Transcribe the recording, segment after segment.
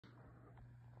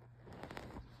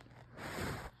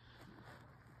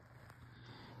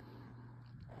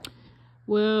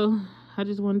Well, I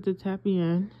just wanted to tap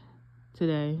in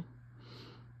today.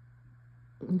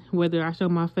 Whether I show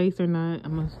my face or not,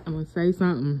 I'm gonna say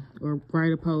something or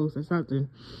write a post or something.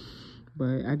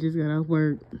 But I just got off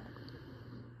work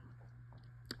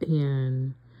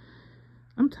and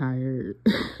I'm tired.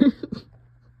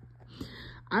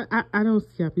 I don't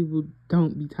see how people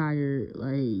don't be tired.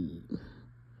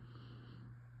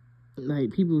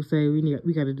 Like people say we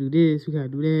gotta do this, we gotta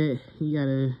do that. You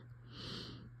gotta,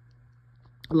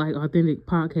 like Authentic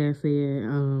Podcast said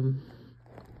on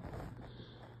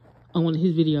one of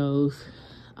his videos,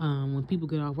 when people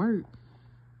get off work,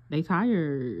 they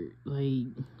tired. Like,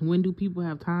 when do people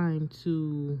have time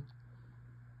to,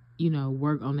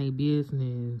 work on their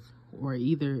business or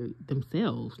either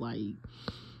themselves? Like,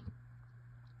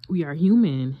 we are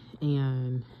human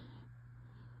and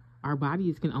our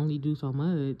bodies can only do so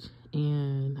much.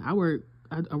 And I work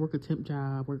a temp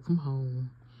job, work from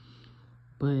home.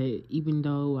 But even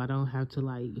though I don't have to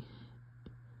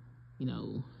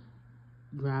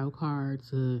drive a car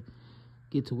to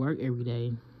get to work every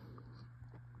day,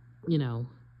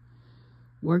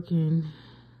 working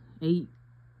 8,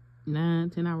 9,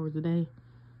 10 hours a day,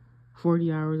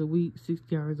 40 hours a week,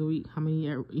 60 hours a week, how many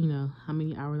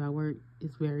hours I work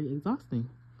is very exhausting.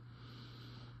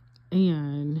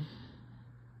 And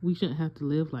we shouldn't have to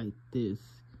live like this.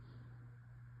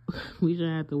 We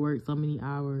shouldn't have to work so many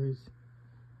hours,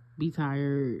 be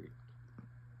tired.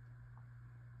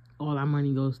 All our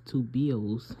money goes to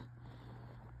bills.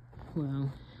 Well,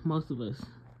 most of us.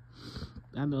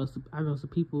 I know some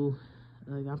people,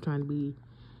 like, I'm trying to be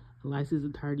a licensed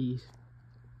attorney.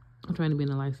 I'm trying to be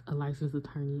a licensed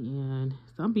attorney, and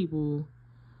some people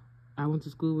I went to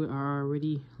school with are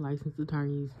already licensed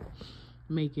attorneys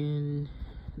making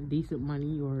decent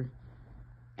money or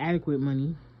adequate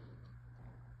money.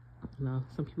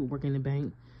 Some people work in the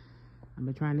bank. I've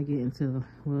been trying to get into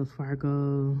Wells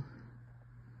Fargo,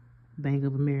 Bank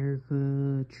of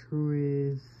America,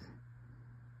 Truist.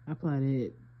 I applied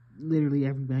at literally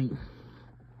every bank.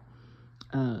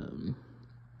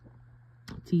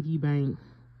 TD Bank.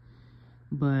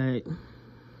 But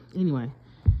anyway,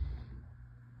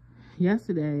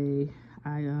 yesterday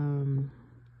I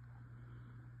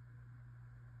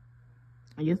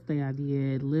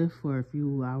did Lyft for a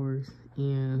few hours,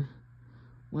 and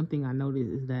one thing I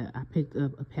noticed is that I picked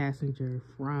up a passenger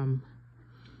from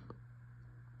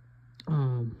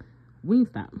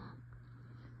Wingstop.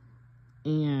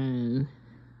 And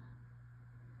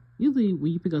usually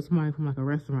when you pick up somebody from like a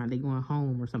restaurant, they going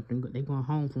home or something. They going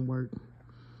home from work.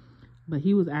 But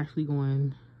he was actually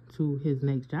going to his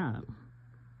next job.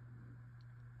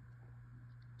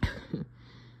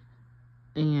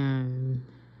 And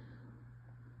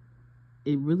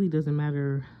it really doesn't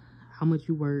matter how much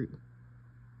you work.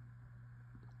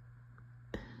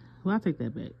 Well, I take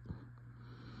that back.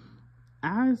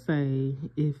 I say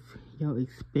if your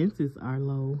expenses are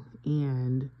low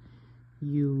and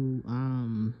you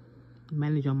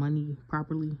manage your money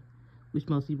properly, which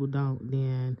most people don't,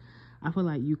 then I feel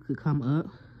like you could come up.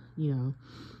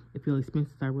 If your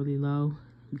expenses are really low,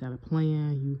 you got a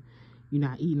plan. You're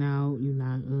not eating out. You're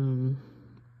not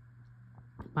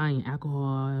buying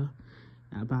alcohol.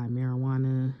 You're not buying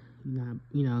marijuana. You're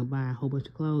not buying a whole bunch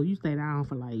of clothes. You stay down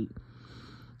for like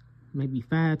maybe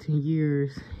 5-10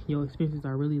 years. Your expenses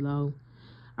are really low.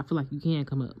 I feel like you can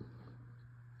come up.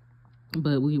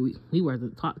 But we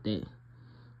wasn't taught that.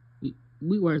 We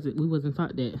wasn't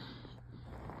taught that.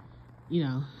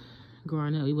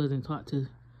 Growing up, we wasn't taught to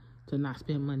not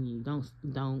spend money.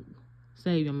 Don't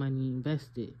save your money,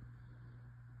 invest it.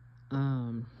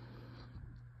 So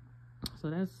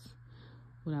that's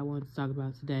what I wanted to talk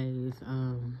about today is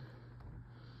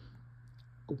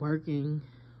working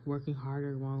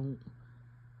harder won't.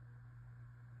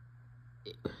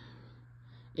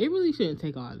 It really shouldn't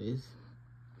take all this.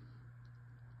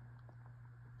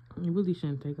 It really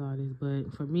shouldn't take all this,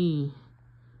 but for me,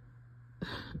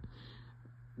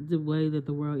 the way that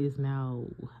the world is now,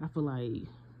 I feel like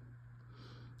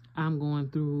I'm going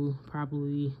through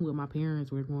probably what my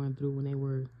parents were going through when they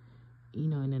were,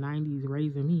 in the 90s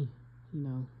raising me,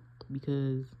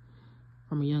 because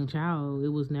from a young child, it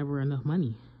was never enough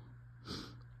money.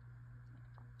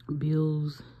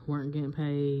 Bills weren't getting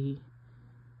paid.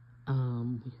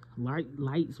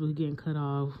 Lights was getting cut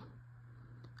off.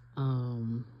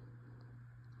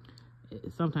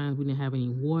 Sometimes we didn't have any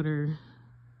water.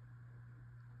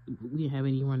 We didn't have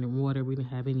any running water. We didn't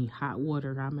have any hot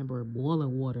water. I remember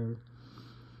boiling water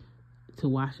to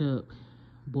wash up.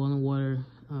 Boiling water,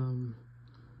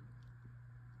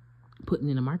 putting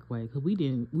in the microwave, because we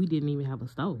didn't even have a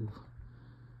stove.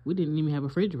 We didn't even have a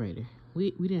refrigerator.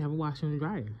 We didn't have a washer and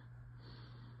dryer.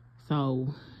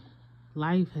 So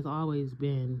life has always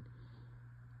been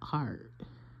hard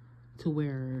to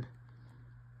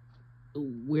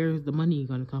where's the money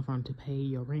going to come from to pay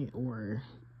your rent or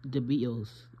the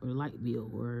bills or the light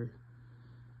bill or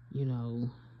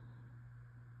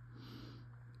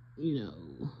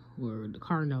or the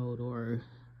car note or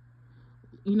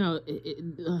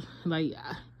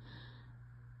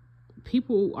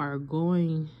people are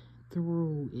going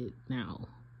through it now,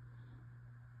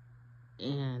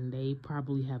 and they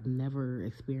probably have never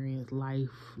experienced life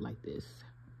like this.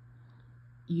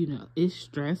 It's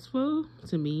stressful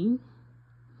to me,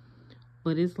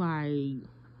 but it's like,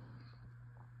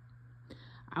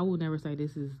 I will never say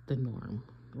this is the norm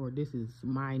or this is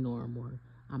my norm or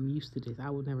I'm used to this.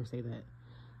 I would never say that.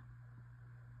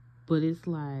 But it's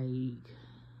like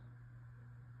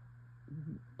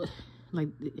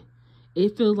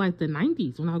it feels like the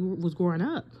 90s when I was growing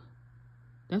up.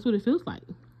 That's what it feels like.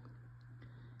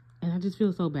 And I just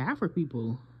feel so bad for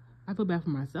people. I feel bad for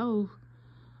myself,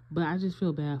 but I just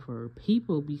feel bad for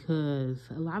people because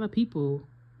a lot of people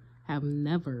have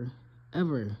never,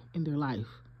 ever in their life,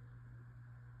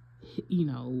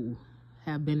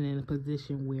 have been in a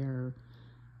position where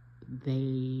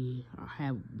they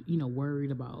have,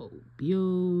 worried about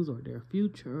bills or their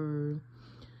future,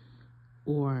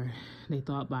 or they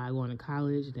thought by going to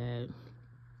college that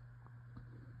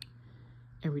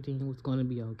everything was going to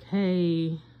be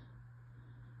okay.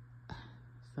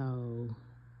 So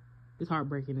it's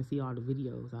heartbreaking to see all the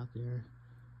videos out there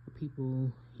of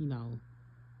people,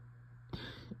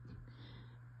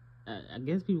 I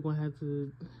guess people gonna have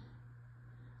to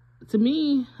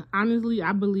me, honestly,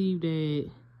 I believe that,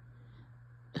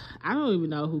 I don't even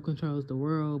know who controls the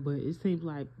world, but it seems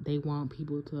like they want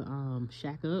people to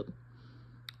shack up.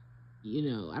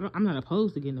 I'm not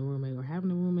opposed to getting a roommate or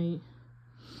having a roommate.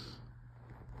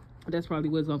 That's probably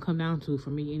what it's gonna come down to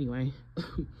for me anyway.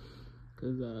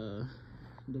 Cause the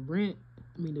rent,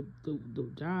 the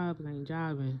job ain't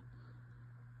jobbing,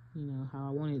 how I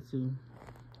want it to.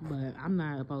 But I'm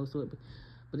not opposed to it.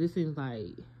 But it seems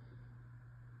like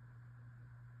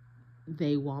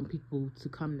they want people to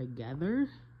come together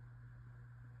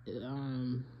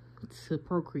to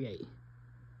procreate.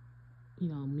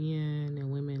 Men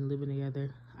and women living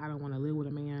together. I don't want to live with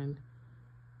a man.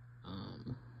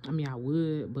 I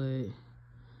would, but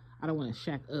I don't want to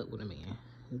shack up with a man.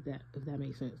 If that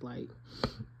makes sense. Like,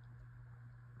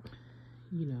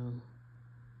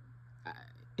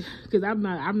 because I'm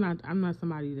not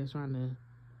somebody that's trying to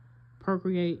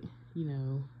procreate.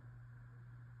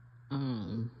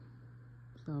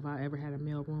 So if I ever had a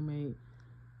male roommate,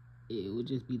 it would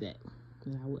just be that.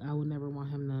 And I would never want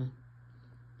him to,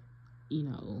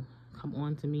 come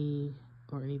on to me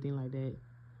or anything like that.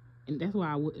 And that's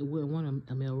why I wouldn't want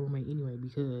a male roommate anyway,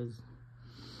 because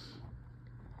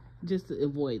just to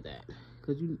avoid that.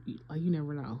 Because you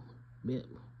never know.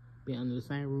 Being under the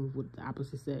same roof with the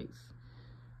opposite sex.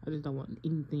 I just don't want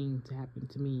anything to happen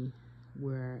to me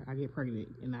where I get pregnant,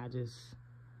 and I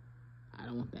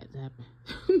don't want that to happen.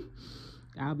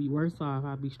 I'll be worse off.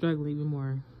 I'll be struggling even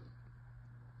more.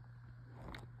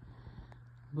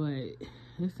 But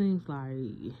it seems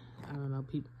like, I don't know,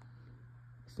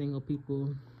 single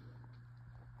people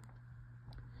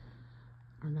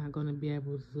are not going to be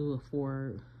able to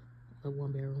afford a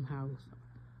one-bedroom house.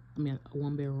 A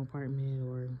one-bedroom apartment,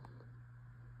 or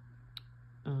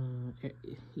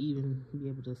even be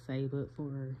able to save up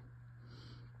for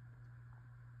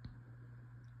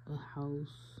a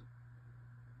house,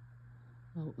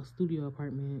 a studio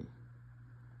apartment,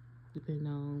 depending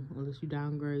on, unless you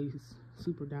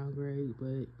super downgrade,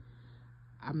 but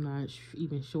I'm not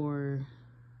even sure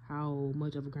how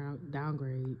much of a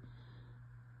downgrade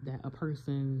that a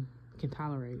person can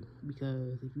tolerate,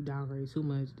 because if you downgrade too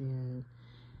much, then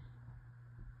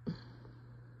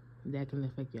that can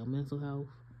affect your mental health.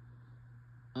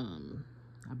 I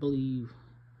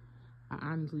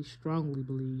honestly strongly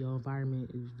believe your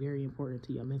environment is very important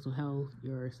to your mental health,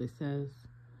 your success.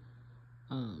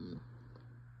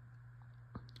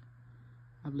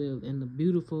 I've lived in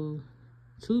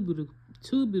two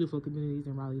beautiful communities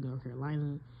in Raleigh, North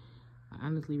Carolina. I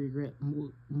honestly regret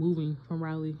moving from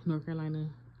Raleigh, North Carolina.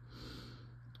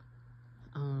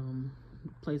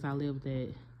 Place I lived at,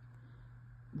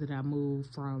 that I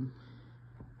moved from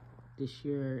this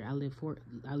year, I lived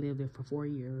there for 4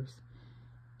 years,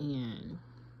 and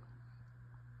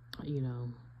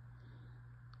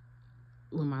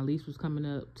when my lease was coming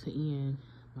up to end,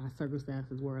 my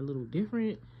circumstances were a little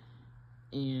different,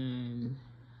 and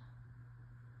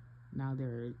now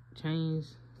they're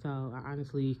changed. So I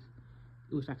honestly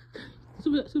wish I could.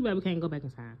 Too bad we can't go back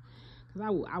in time,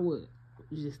 because I would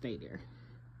just stay there.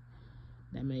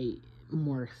 that made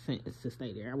more sense to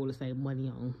stay there. I would have saved money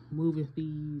on moving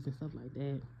fees and stuff like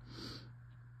that.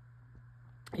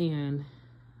 And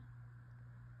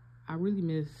I really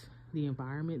miss the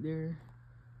environment there.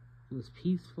 It was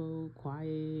peaceful,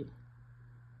 quiet,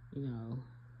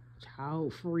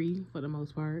 child free for the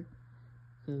most part,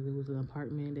 because it was an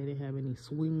apartment. They didn't have any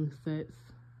swing sets.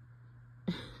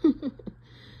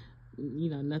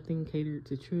 Nothing catered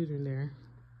to children there.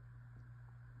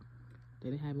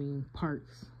 They didn't have any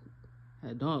parks.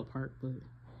 Had a dog park, but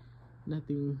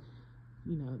nothing,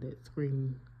 that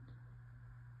screamed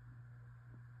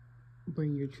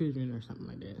bring your children or something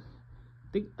like that.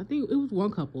 I think it was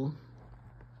one couple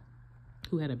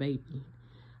who had a baby,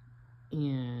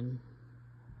 and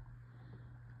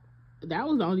that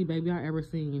was the only baby I ever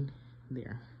seen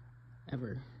there,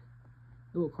 ever.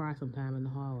 It would cry sometime in the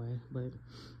hallway, but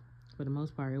for the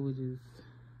most part, it was just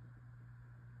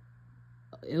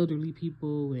elderly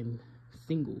people and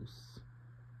singles.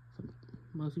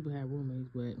 Most people had roommates,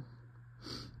 but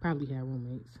probably had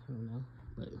roommates. I don't know.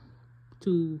 But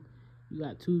you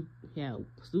had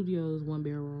studios, 1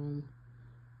 bedroom,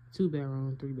 2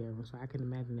 bedroom, 3 bedroom. So I can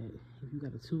imagine that if you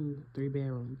got a 2-3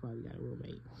 bedroom, you probably got a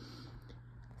roommate.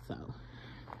 So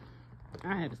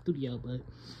I had a studio, but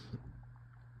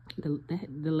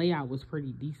the layout was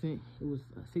pretty decent. It was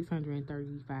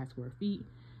 635 square feet,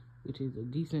 which is a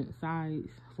decent size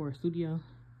for a studio.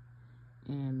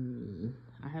 And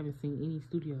I haven't seen any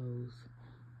studios.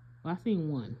 Well, I seen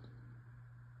one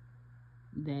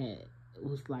that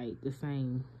was like the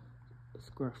same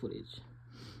square footage.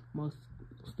 Most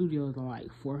studios are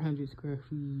like 400 square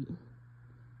feet,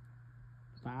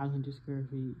 500 square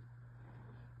feet.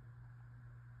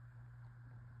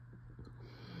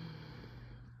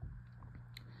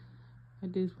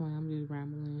 At this point, I'm just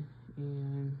rambling,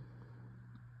 and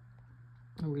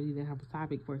I really didn't have a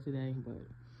topic for today, but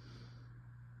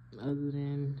other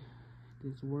than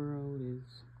this world is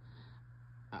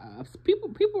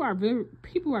people are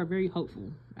very hopeful.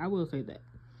 I will say that.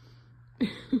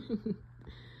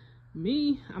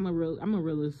 Me, I'm a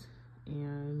realist,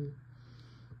 and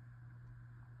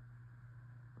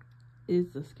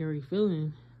it's a scary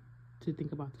feeling to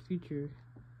think about the future.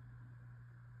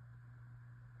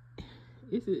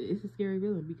 It's a scary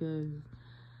feeling because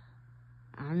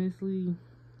honestly,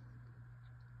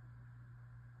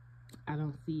 I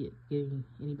don't see it getting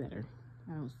any better.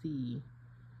 I don't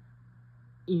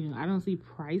see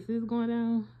prices going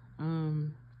down.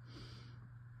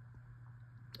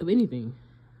 Of anything,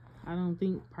 I don't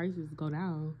think prices go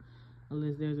down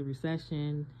unless there's a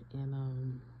recession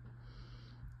and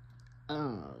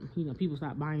people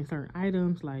stop buying certain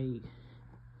items, like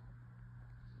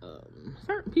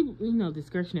certain people,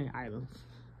 discretionary items.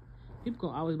 People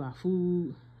gonna always buy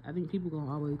food. I think people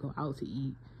gonna always go out to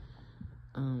eat.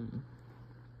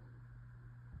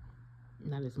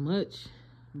 Not as much,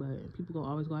 but people gonna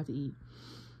always go out to eat.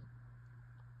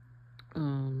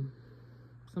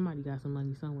 Somebody got some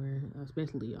money somewhere,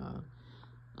 especially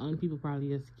only people probably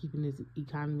just keeping this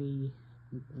economy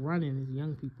running is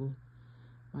young people.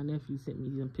 My nephew sent me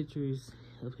some pictures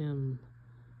of him.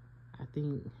 I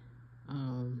think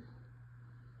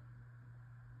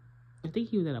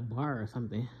he was at a bar or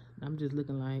something. I'm just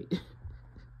looking like,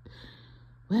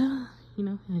 well,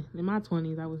 in my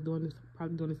 20s, I was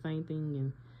probably doing the same thing,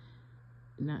 and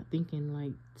not thinking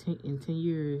like in 10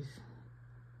 years,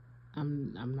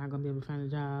 I'm not gonna be able to find a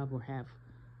job or have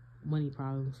money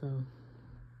problems. So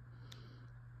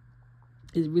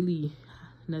it's really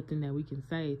nothing that we can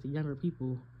say to younger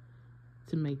people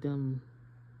to make them,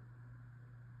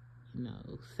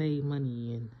 save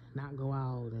money and not go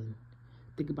out and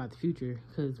think about the future.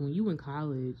 Because when you in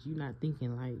college, you're not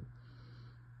thinking like,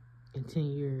 in 10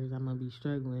 years I'm gonna be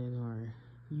struggling, or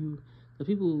the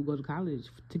people who go to college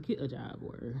to get a job,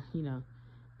 or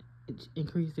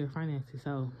increase their finances.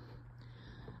 So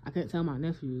I can't tell my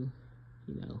nephew,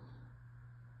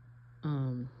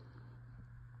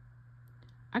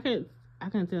 I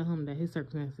can't tell him that his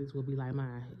circumstances will be like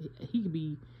mine. He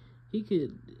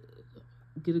could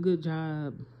get a good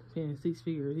job, paying 6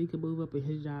 figures. He could move up in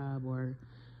his job, or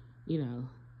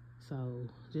so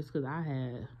just because I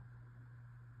had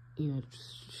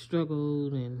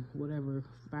struggled and whatever,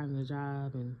 finding a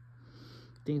job and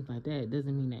things like that,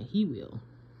 doesn't mean that he will.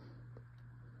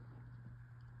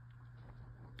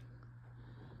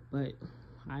 But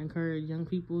I encourage young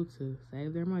people to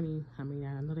save their money. I mean,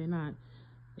 I know they're not.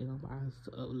 They're gonna buy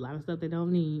a lot of stuff they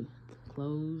don't need.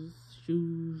 Clothes,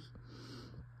 shoes,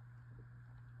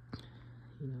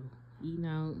 eating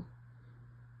out.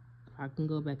 If I can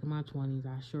go back in my 20s,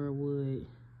 I sure would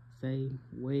save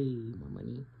way more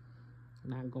money.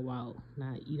 Not go out,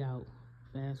 not eat out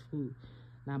fast food,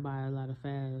 not buy a lot of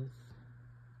fast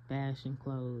fashion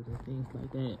clothes and things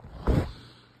like that.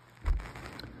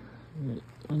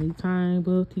 Only time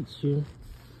will teach you.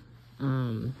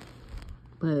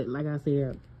 But like I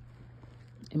said,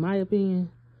 in my opinion,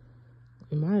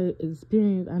 in my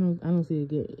experience, I don't see it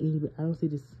get any. I don't see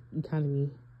this economy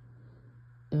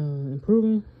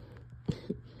improving.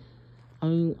 I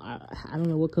mean, I don't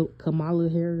know what Kamala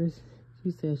Harris.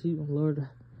 She said she gonna lower the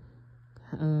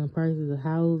prices of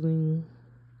housing,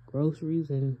 groceries,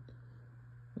 and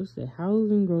what's that?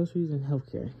 Housing, groceries, and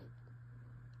healthcare.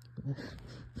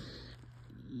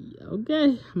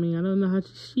 Okay, I mean, I don't know how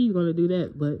she's gonna do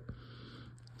that, but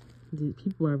the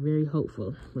people are very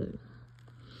hopeful. But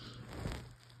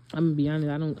I'm gonna be honest,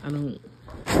 I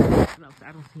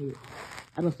don't see it.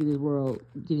 I don't see this world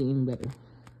getting any better.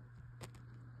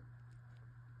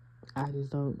 I just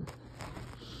don't.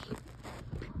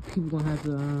 People gonna have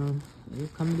to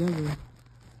just come together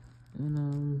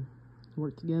and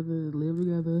work together, live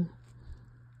together.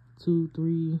 2,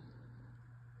 3,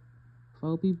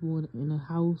 4 people in a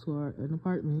house or an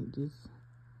apartment. Just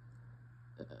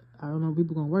I don't know if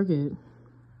people gonna work it.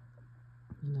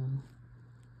 You know,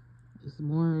 it's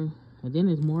more, and then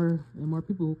there's more and more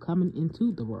people coming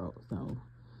into the world. So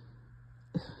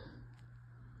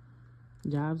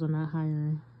jobs are not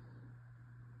hiring.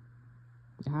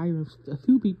 They're hiring a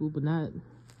few people, but not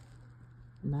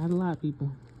a lot of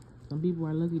people. Some people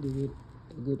are lucky to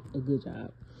get a good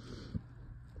job.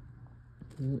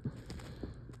 I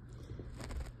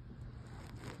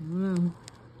don't know.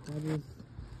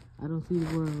 I don't see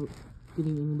the world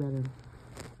getting any better.